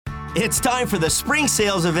It's time for the spring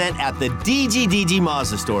sales event at the DGDG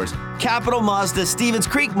Mazda stores. Capital Mazda, Stevens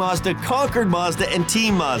Creek Mazda, Concord Mazda, and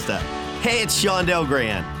Team Mazda. Hey, it's Shondell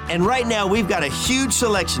Grand. And right now, we've got a huge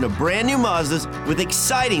selection of brand new Mazdas with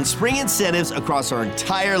exciting spring incentives across our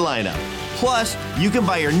entire lineup. Plus, you can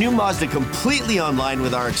buy your new Mazda completely online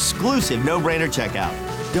with our exclusive no-brainer checkout.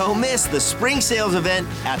 Don't miss the spring sales event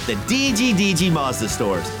at the DGDG Mazda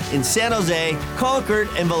stores in San Jose, Concord,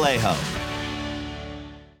 and Vallejo.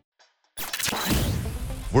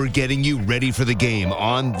 We're getting you ready for the game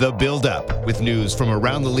on The Build-Up with news from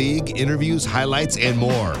around the league, interviews, highlights, and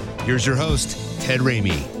more. Here's your host, Ted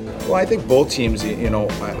Ramey. Well, I think both teams,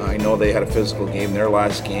 I know they had a physical game, their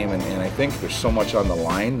last game, and I think there's so much on the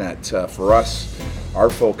line that for us, our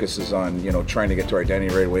focus is on, trying to get to our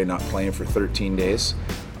identity right away, not playing for 13 days,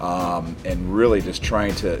 and really just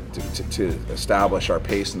trying to establish our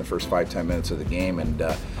pace in the first 5-10 minutes of the game. And,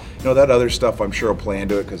 that other stuff I'm sure will play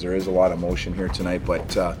into it because there is a lot of motion here tonight. But,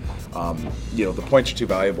 the points are too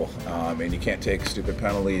valuable, and you can't take stupid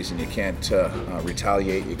penalties and you can't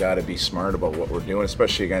retaliate. You got to be smart about what we're doing,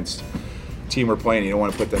 especially against team we're playing. You don't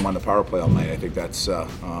want to put them on the power play all night. I think that's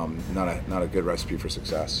not a good recipe for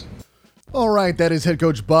success. All right, that is head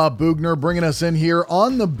coach Bob Boughner bringing us in here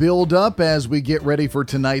on the build-up as we get ready for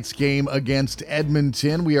tonight's game against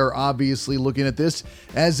Edmonton. We are obviously looking at this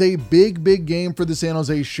as a big game for the San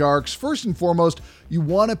Jose Sharks. First and foremost, you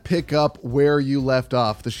want to pick up where you left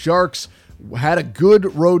off. The Sharks had a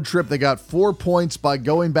good road trip. They got 4 points by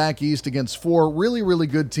going back east against 4 really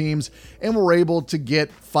good teams and were able to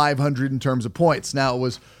get 500 in terms of points. Now, it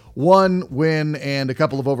was 1 win and a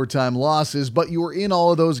couple of overtime losses, but you were in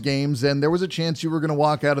all of those games and there was a chance you were going to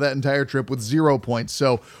walk out of that entire trip with 0 points.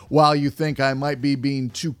 So while you think I might be being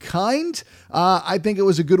too kind, I think it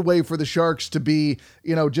was a good way for the Sharks to be,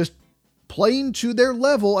 just playing to their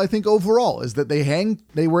level. I think overall is that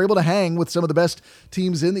they were able to hang with some of the best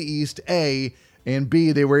teams in the East, A, and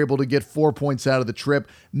B, they were able to get 4 points out of the trip.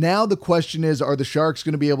 Now the question is, are the Sharks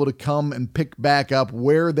going to be able to come and pick back up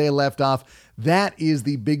where they left off? That is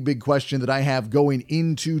the big question that I have going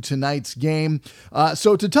into tonight's game.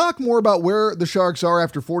 So to talk more about where the Sharks are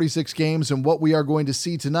after 46 games and what we are going to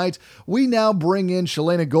see tonight, we now bring in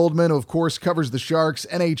Shalana Goldman, who of course covers the Sharks,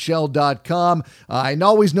 NHL.com. I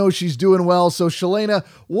always know she's doing well. So Shalana,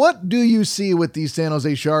 what do you see with these San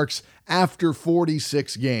Jose Sharks after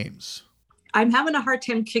 46 games? I'm having a hard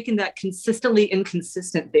time kicking that consistently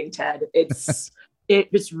inconsistent thing, Ted. It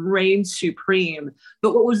just reigns supreme.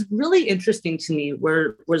 But what was really interesting to me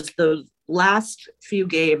was the last few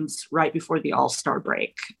games right before the All-Star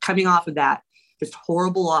break, coming off of that just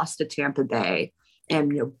horrible loss to Tampa Bay.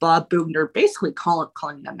 And, Bob Boughner basically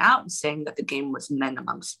calling them out and saying that the game was men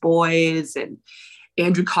amongst boys. And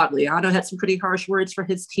Andrew Cogliano had some pretty harsh words for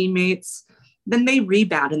his teammates. Then they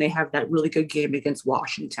rebound and they have that really good game against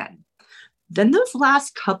Washington. Then those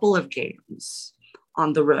last couple of games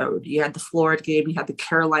on the road, you had the Florida game, you had the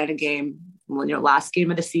Carolina game, last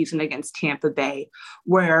game of the season against Tampa Bay,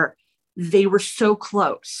 where they were so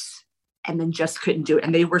close and then just couldn't do it.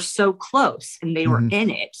 And they were so close and they were in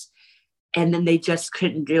it and then they just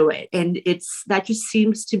couldn't do it. And that just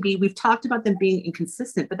seems to be, we've talked about them being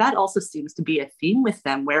inconsistent, but that also seems to be a theme with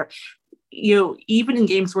them where, even in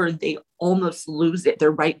games where they almost lose it,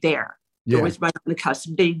 they're right there. They're always right on the cusp.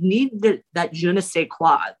 They need that je ne sais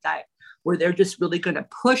quoi, where they're just really going to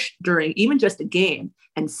push during even just a game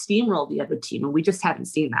and steamroll the other team. And we just haven't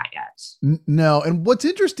seen that yet. No. And what's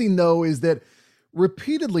interesting, though, is that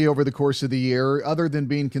repeatedly over the course of the year, other than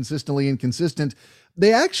being consistently inconsistent,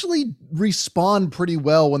 they actually respond pretty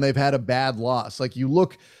well when they've had a bad loss. Like you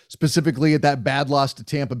look specifically at that bad loss to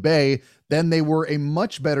Tampa Bay, then they were a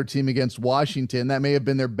much better team against Washington. That may have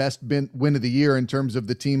been their best win of the year in terms of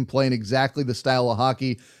the team playing exactly the style of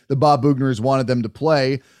hockey that Bob Boughner has wanted them to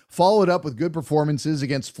play. Followed up with good performances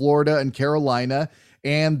against Florida and Carolina.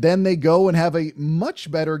 And then they go and have a much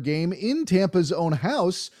better game in Tampa's own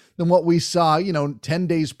house than what we saw, 10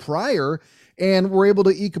 days prior. And we're able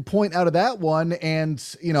to eke a point out of that one. And,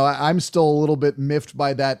 I'm still a little bit miffed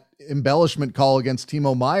by that embellishment call against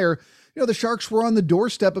Timo Meier. The Sharks were on the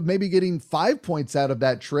doorstep of maybe getting 5 points out of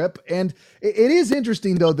that trip. And it is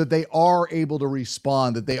interesting, though, that they are able to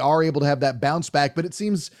respond, that they are able to have that bounce back. But it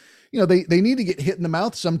seems, they need to get hit in the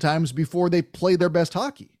mouth sometimes before they play their best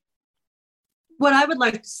hockey. What I would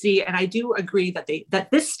like to see, and I do agree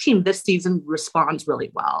that this team this season responds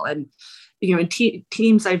really well. And and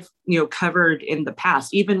teams I've, covered in the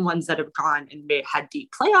past, even ones that have gone and had deep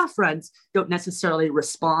playoff runs, don't necessarily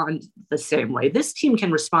respond the same way. This team can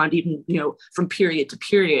respond even, from period to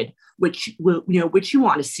period, which you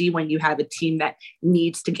want to see when you have a team that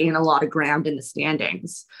needs to gain a lot of ground in the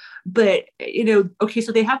standings. But, okay,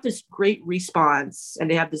 so they have this great response and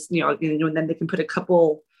they have this, and then they can put a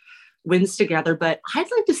couple wins together, but I'd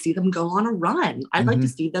like to see them go on a run. I'd like to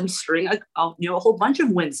see them string a whole bunch of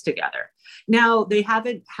wins together. Now, they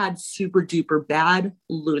haven't had super duper bad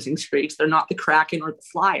losing streaks. They're not the Kraken or the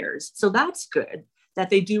Flyers. So that's good that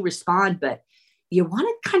they do respond, but you want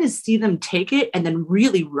to kind of see them take it and then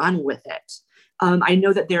really run with it. I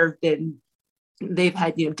know that they've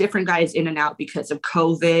had, different guys in and out because of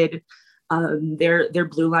COVID. Their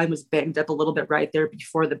blue line was banged up a little bit right there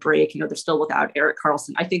before the break. They're still without Erik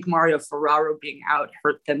Karlsson. I think Mario Ferraro being out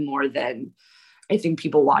hurt them more than I think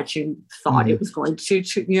people watching thought it was going to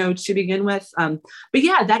begin with. But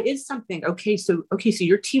yeah, that is something. Okay, so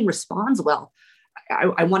your team responds well.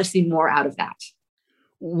 I want to see more out of that.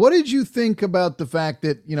 What did you think about the fact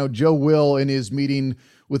that, Joe Will in his meeting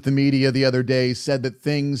with the media the other day said that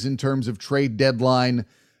things in terms of trade deadline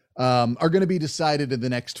are going to be decided in the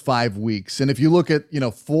next 5 weeks. And if you look at,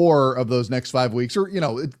 4 of those next 5 weeks, or,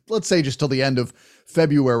 let's say just till the end of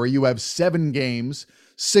February, you have 7 games,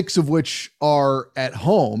 6 of which are at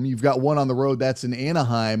home. You've got 1 on the road. That's in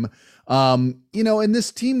Anaheim. And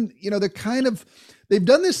this team, they've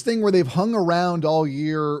done this thing where they've hung around all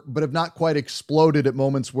year, but have not quite exploded at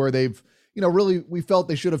moments where they've, really, we felt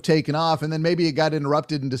they should have taken off. And then maybe it got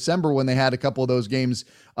interrupted in December when they had a couple of those games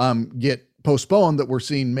get postponed that we're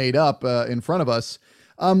seeing made up in front of us.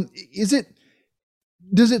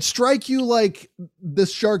 Does it strike you like the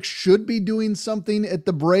Sharks should be doing something at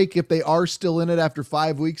the break if they are still in it after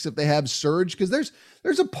 5 weeks, if they have surge? Because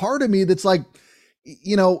there's a part of me that's like,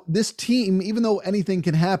 this team, even though anything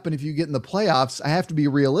can happen if you get in the playoffs, I have to be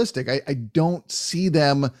realistic. I don't see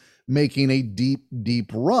them making a deep,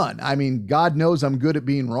 deep run. I mean, God knows I'm good at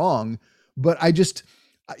being wrong, but I just,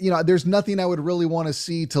 there's nothing I would really want to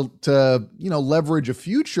see to leverage a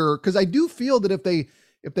future. Cause I do feel that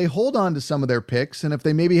if they hold on to some of their picks and if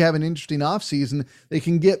they maybe have an interesting offseason, they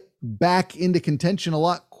can get back into contention a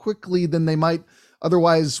lot quickly than they might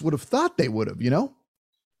otherwise would have thought they would have,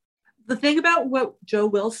 The thing about what Joe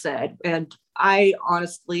Will said, and I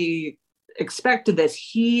honestly expected this,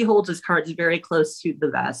 he holds his cards very close to the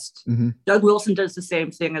vest. Doug Wilson does the same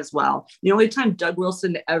thing as well. The only time Doug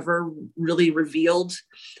Wilson ever really revealed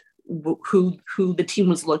who the team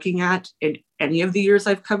was looking at in any of the years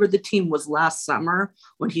I've covered the team was last summer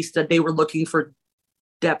when he said they were looking for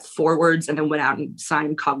depth forwards and then went out and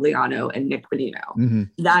signed Cogliano and Nick Bonino.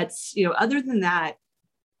 That's, other than that,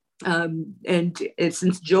 and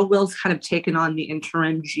since Joe Will's kind of taken on the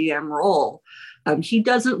interim GM role, he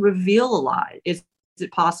doesn't reveal a lot. Is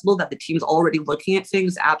it possible that the team's already looking at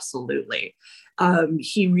things? Absolutely.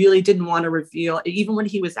 He really didn't want to reveal, even when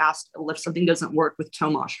he was asked if something doesn't work with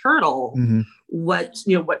Tomas Hertl,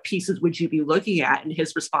 what pieces would you be looking at? And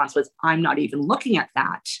his response was, I'm not even looking at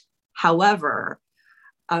that. However,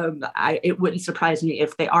 it wouldn't surprise me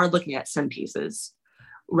if they are looking at some pieces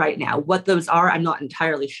right now. What those are, I'm not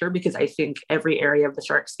entirely sure, because I think every area of the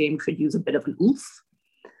Sharks game could use a bit of an oomph.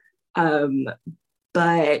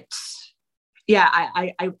 But yeah,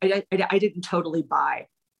 I didn't totally buy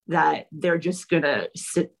that they're just going to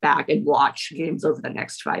sit back and watch games over the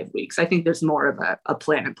next 5 weeks. I think there's more of a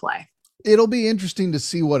plan and play. It'll be interesting to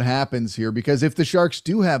see what happens here, because if the Sharks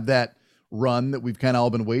do have that run that we've kind of all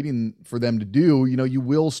been waiting for them to do, you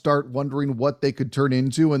will start wondering what they could turn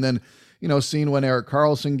into. And then, seeing when Erik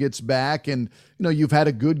Karlsson gets back, and, you've had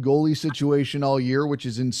a good goalie situation all year, which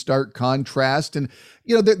is in stark contrast. And,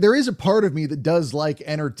 there is a part of me that does like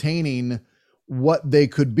entertaining what they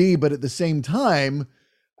could be, but at the same time,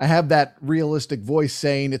 I have that realistic voice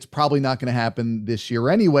saying it's probably not going to happen this year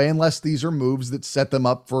anyway, unless these are moves that set them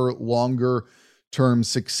up for longer term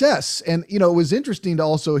success. And, it was interesting to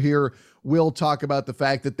also hear Will talk about the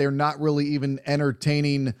fact that they're not really even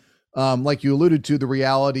entertaining, like you alluded to, the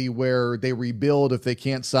reality where they rebuild if they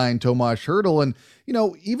can't sign Tomas Hertl. And,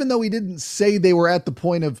 even though he didn't say they were at the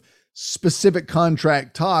point of specific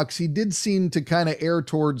contract talks, he did seem to kind of err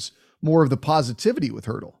towards more of the positivity with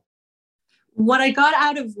Hertl. What I got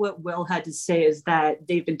out of what Will had to say is that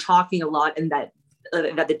they've been talking a lot, and that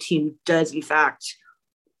the team does in fact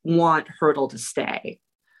want Hertl to stay,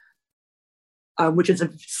 which is a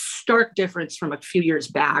stark difference from a few years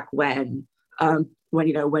back when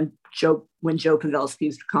Joe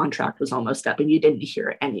Pavelski's contract was almost up and you didn't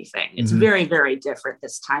hear anything. It's very, very different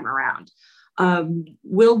this time around.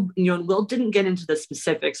 Will didn't get into the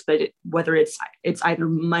specifics, but whether it's either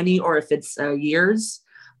money or if it's years.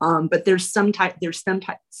 But there's some type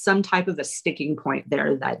of a sticking point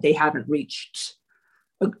there that they haven't reached,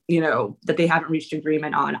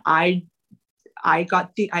 agreement on. I've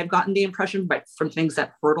gotten the impression, but from things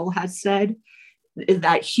that Hertl has said,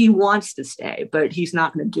 that he wants to stay, but he's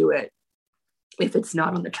not going to do it if it's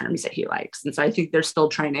not on the terms that he likes. And so I think they're still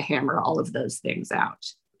trying to hammer all of those things out.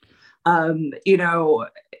 Curtis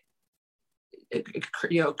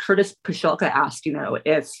Pashelka asked,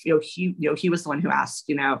 if he was the one who asked,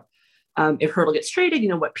 if Hertl gets traded,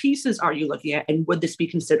 what pieces are you looking at, and would this be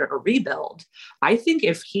considered a rebuild? I think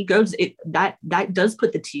if he goes, that does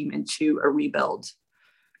put the team into a rebuild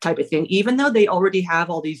type of thing. Even though they already have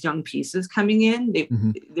all these young pieces coming in,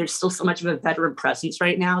 there's still so much of a veteran presence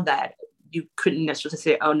right now that you couldn't necessarily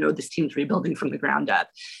say, oh no, this team's rebuilding from the ground up.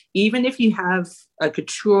 Even if you have a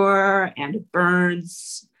Couture and a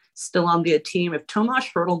Burns still on the team, if Tomas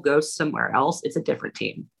Hertl goes somewhere else, it's a different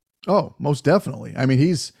team. Oh, most definitely. I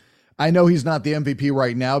mean, I know he's not the MVP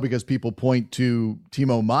right now because people point to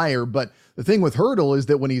Timo Meier, but the thing with Hertl is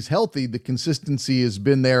that when he's healthy, the consistency has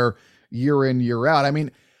been there year in, year out. I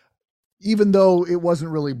mean, even though it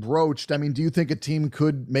wasn't really broached, I mean, do you think a team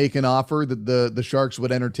could make an offer that the Sharks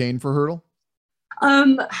would entertain for Hertl?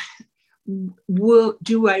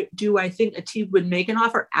 Do I think a team would make an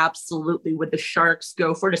offer? Absolutely. Would the Sharks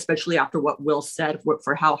go for it, especially after what Will said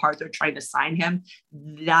for how hard they're trying to sign him?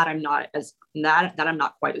 That I'm not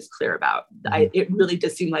quite as clear about. It really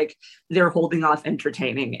does seem like they're holding off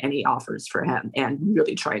entertaining any offers for him and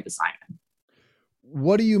really trying to sign him.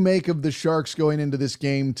 What do you make of the Sharks going into this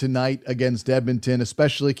game tonight against Edmonton,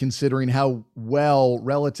 especially considering how well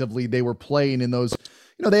relatively they were playing in those,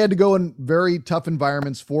 they had to go in very tough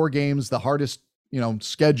environments, 4 games, the hardest,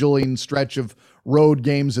 scheduling stretch of road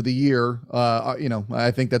games of the year.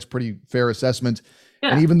 I think that's pretty fair assessment.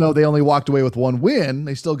 Yeah. And even though they only walked away with 1 win,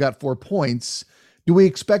 they still got 4 points. Do we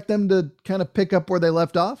expect them to kind of pick up where they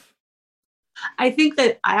left off? I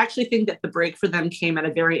actually think that the break for them came at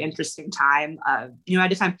a very interesting time. At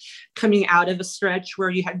a time coming out of a stretch where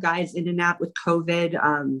you had guys in and out with COVID,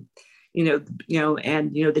 and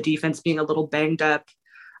the defense being a little banged up.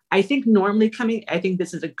 I think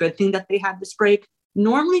this is a good thing that they had this break.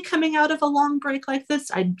 Normally coming out of a long break like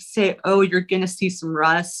this, I'd say, you're going to see some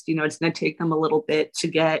rust. It's going to take them a little bit to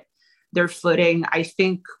get their footing. I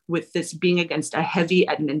think with this being against a heavy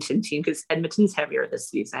Edmonton team, because Edmonton's heavier this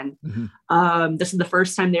season, this is the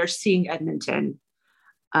first time they're seeing Edmonton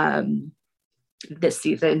this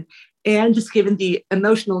season. And just given the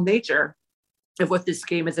emotional nature of what this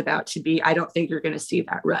game is about to be, I don't think you're going to see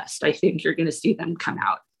that rest. I think you're going to see them come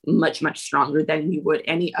out much, much stronger than you would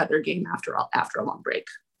any other game after a long break.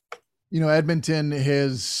 Edmonton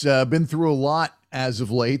has been through a lot as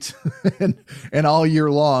of late and all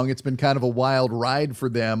year long. It's been kind of a wild ride for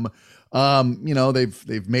them.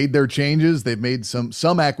 They've made their changes. They've made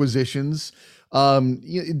some acquisitions.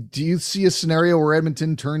 Do you see a scenario where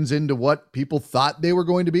Edmonton turns into what people thought they were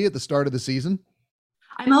going to be at the start of the season?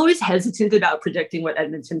 I'm always hesitant about predicting what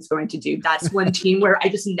Edmonton's going to do. That's one team where I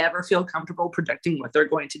just never feel comfortable predicting what they're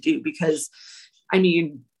going to do because,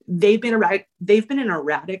 they've been an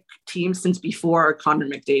erratic team since before Connor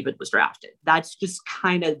McDavid was drafted. That's just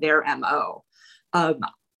kind of their MO.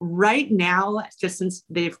 Right now, just since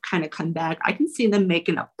they've kind of come back, I can see them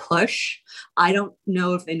making a push. I don't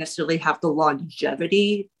know if they necessarily have the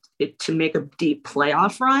longevity to make a deep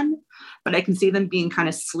playoff run, but I can see them being kind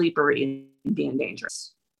of sleepery and being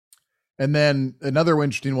dangerous. And then another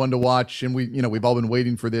interesting one to watch, and we've all been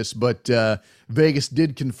waiting for this, but Vegas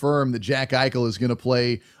did confirm that Jack Eichel is going to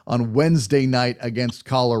play on Wednesday night against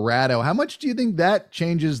Colorado. How much do you think that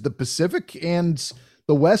changes the Pacific and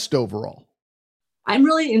the West overall? I'm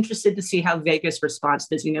really interested to see how Vegas responds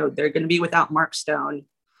to this. They're going to be without Mark Stone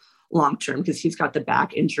long-term because he's got the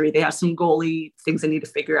back injury. They have some goalie things they need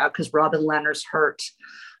to figure out because Robin Lehner's hurt.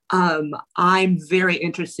 I'm very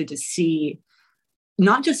interested to see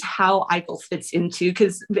not just how Eichel fits into,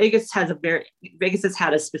 because Vegas has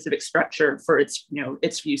had a specific structure for its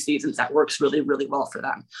few seasons that works really, really well for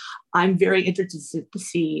them. I'm very interested to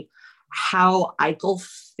see how Eichel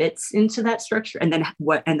fits into that structure and then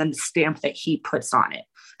the stamp that he puts on it.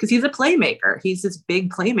 Because he's a playmaker. He's this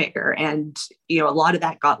big playmaker. And, a lot of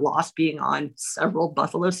that got lost being on several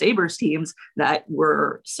Buffalo Sabres teams that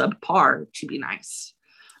were subpar, to be nice.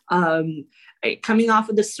 Coming off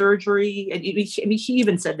of the surgery, and he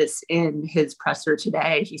even said this in his presser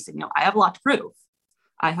today. He said, I have a lot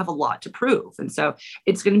to prove. And so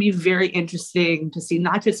it's going to be very interesting to see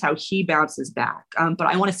not just how he bounces back, but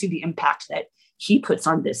I want to see the impact that he puts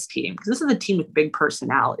on this team, because this is a team with big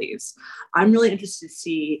personalities. I'm really interested to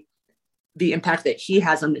see the impact that he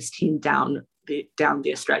has on this team down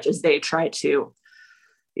the stretch as they try to,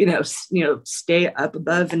 stay up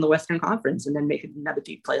above in the Western Conference and then make another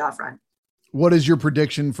deep playoff run. What is your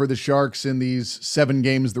prediction for the Sharks in these 7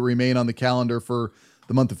 games that remain on the calendar for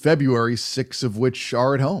the month of February, 6 of which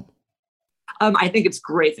are at home? I think it's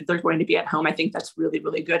great that they're going to be at home. I think that's really,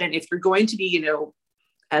 really good. And if you're going to be,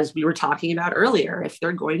 as we were talking about earlier, if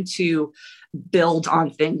they're going to build on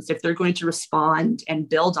things, if they're going to respond and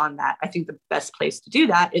build on that, I think the best place to do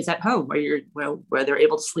that is at home, where they're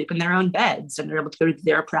able to sleep in their own beds and they're able to go to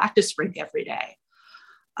their practice rink every day.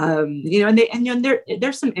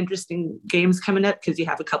 There's some interesting games coming up because you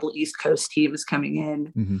have a couple East Coast teams coming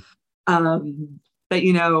in. Mm-hmm.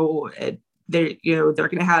 They're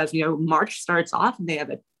going to have, March starts off and they have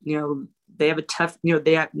a tough, I know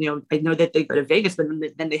that they go to Vegas, but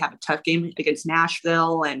then they have a tough game against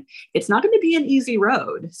Nashville, and it's not going to be an easy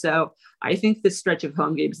road. So I think this stretch of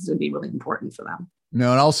home games is going to be really important for them.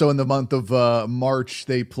 No, and also in the month of March,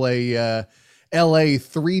 they play LA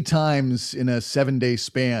 3 times in a 7-day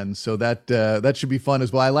span. So that should be fun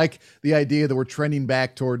as well. I like the idea that we're trending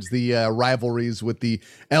back towards the rivalries with the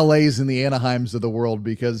LAs and the Anaheims of the world,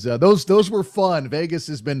 because those were fun. Vegas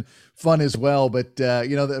has been fun as well. But,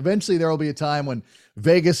 eventually there will be a time when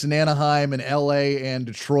Vegas and Anaheim and LA and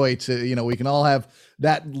Detroit, we can all have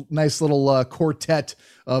that nice little quartet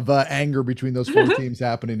of anger between those 4 teams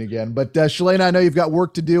happening again. But Shalana, I know you've got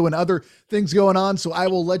work to do and other things going on, so I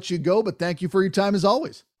will let you go, but thank you for your time as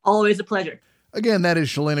always. Always a pleasure. Again, that is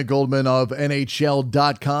Shalana Goldman of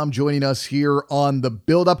NHL.com joining us here on The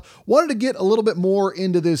Build-Up. Wanted to get a little bit more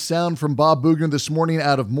into this sound from Bob Boughner this morning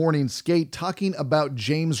out of Morning Skate, talking about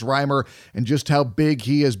James Reimer and just how big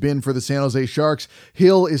he has been for the San Jose Sharks.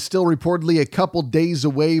 Hill is still reportedly a couple days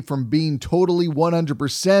away from being totally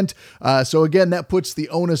 100%. So again, that puts the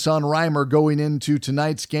onus on Reimer going into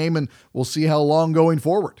tonight's game, and we'll see how long going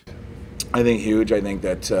forward. I think huge. I think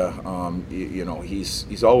that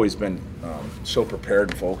he's always been so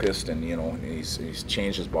prepared and focused, and he's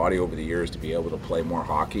changed his body over the years to be able to play more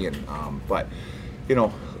hockey. And but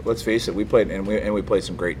let's face it, we played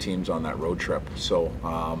some great teams on that road trip. So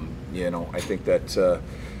I think that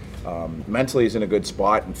mentally he's in a good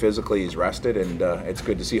spot, and physically he's rested, and it's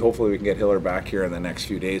good to see. Hopefully we can get Hiller back here in the next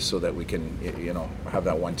few days so that we can have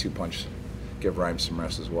that 1-2 punch, give Reimer some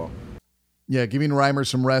rest as well. Yeah, giving Reimer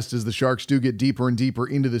some rest as the Sharks do get deeper and deeper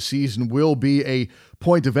into the season will be a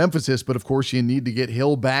point of emphasis, but of course you need to get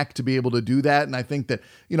Hill back to be able to do that. And I think that,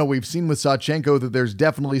 we've seen with Sawchenko that there's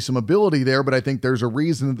definitely some ability there, but I think there's a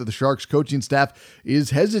reason that the Sharks coaching staff is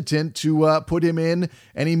hesitant to put him in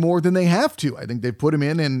any more than they have to. I think they put him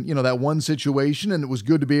in that one situation, and it was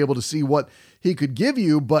good to be able to see what he could give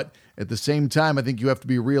you, but at the same time, I think you have to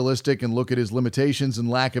be realistic and look at his limitations and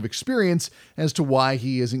lack of experience as to why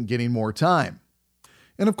he isn't getting more time.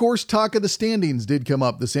 And of course, talk of the standings did come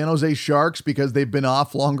up. The San Jose Sharks, because they've been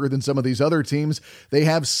off longer than some of these other teams, they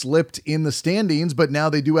have slipped in the standings, but now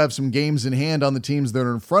they do have some games in hand on the teams that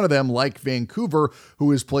are in front of them, like Vancouver,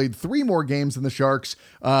 who has played 3 more games than the Sharks,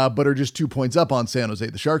 but are just 2 points up on San Jose.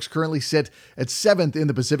 The Sharks currently sit at 7th in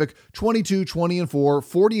the Pacific, 22-20-4,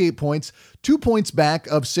 48 points, 2 points back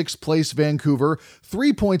of 6th place Vancouver,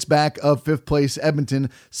 3 points back of 5th place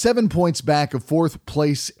Edmonton, 7 points back of 4th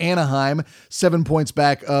place Anaheim, 7 points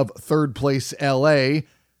back of 3rd place LA,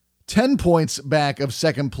 10 points back of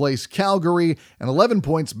 2nd place Calgary, and 11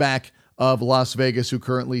 points back of Las Vegas, who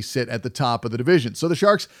currently sit at the top of the division. So the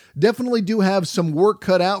Sharks definitely do have some work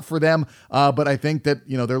cut out for them, but I think that,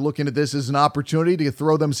 they're looking at this as an opportunity to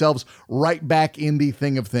throw themselves right back in the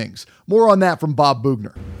thing of things. More on that from Bob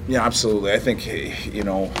Boughner. Yeah, absolutely. I think,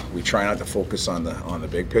 we try not to focus on the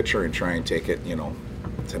big picture and try and take it,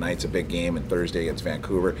 tonight's a big game, and Thursday against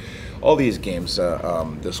Vancouver. All these games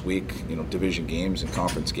this week, division games and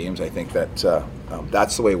conference games, I think that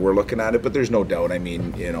that's the way we're looking at it. But there's no doubt. I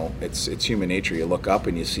mean, it's human nature. You look up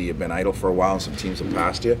and you see you've been idle for a while and some teams have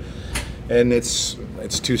passed you. And it's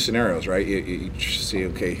 2 scenarios, right? You see,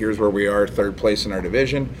 okay, here's where we are, 3rd place in our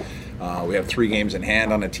division. We have 3 games in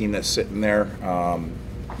hand on a team that's sitting there,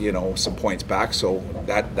 some points back. So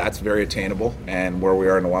that's very attainable, and where we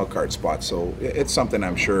are in the wild card spot. So it's something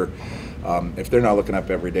I'm sure if they're not looking up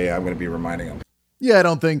every day, I'm going to be reminding them. Yeah, I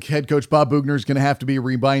don't think head coach Bob Boughner is going to have to be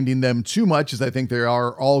reminding them too much, as I think they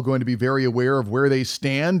are all going to be very aware of where they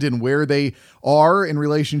stand and where they are in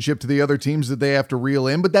relationship to the other teams that they have to reel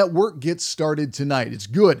in. But that work gets started tonight. It's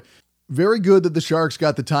good. Very good that the Sharks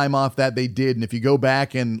got the time off that they did. And if you go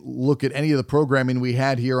back and look at any of the programming we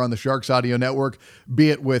had here on the Sharks Audio Network,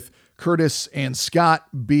 be it with Curtis and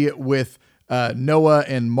Scott, be it with Noah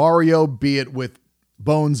and Mario, be it with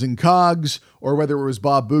Bones and Cogs, or whether it was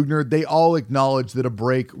Bob Boughner, they all acknowledged that a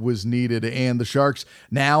break was needed, and the Sharks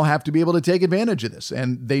now have to be able to take advantage of this,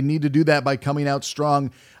 and they need to do that by coming out strong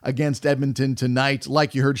against Edmonton tonight.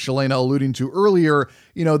 Like you heard Shalana alluding to earlier,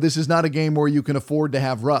 this is not a game where you can afford to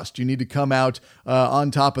have rust. You need to come out on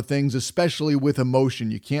top of things, especially with emotion.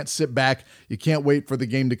 You can't sit back. You can't wait for the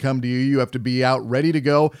game to come to you. You have to be out ready to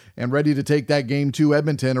go and ready to take that game to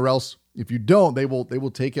Edmonton, or else if you don't, they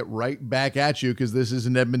will take it right back at you, because this is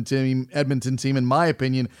an Edmonton team, in my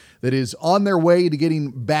opinion, that is on their way to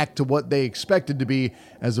getting back to what they expected to be,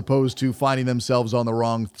 as opposed to finding themselves on the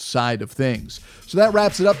wrong side of things. So that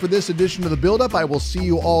wraps it up for this edition of The Build-Up. I will see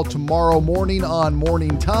you all tomorrow morning on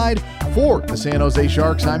Morning Tide. For the San Jose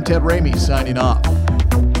Sharks, I'm Ted Ramey signing off.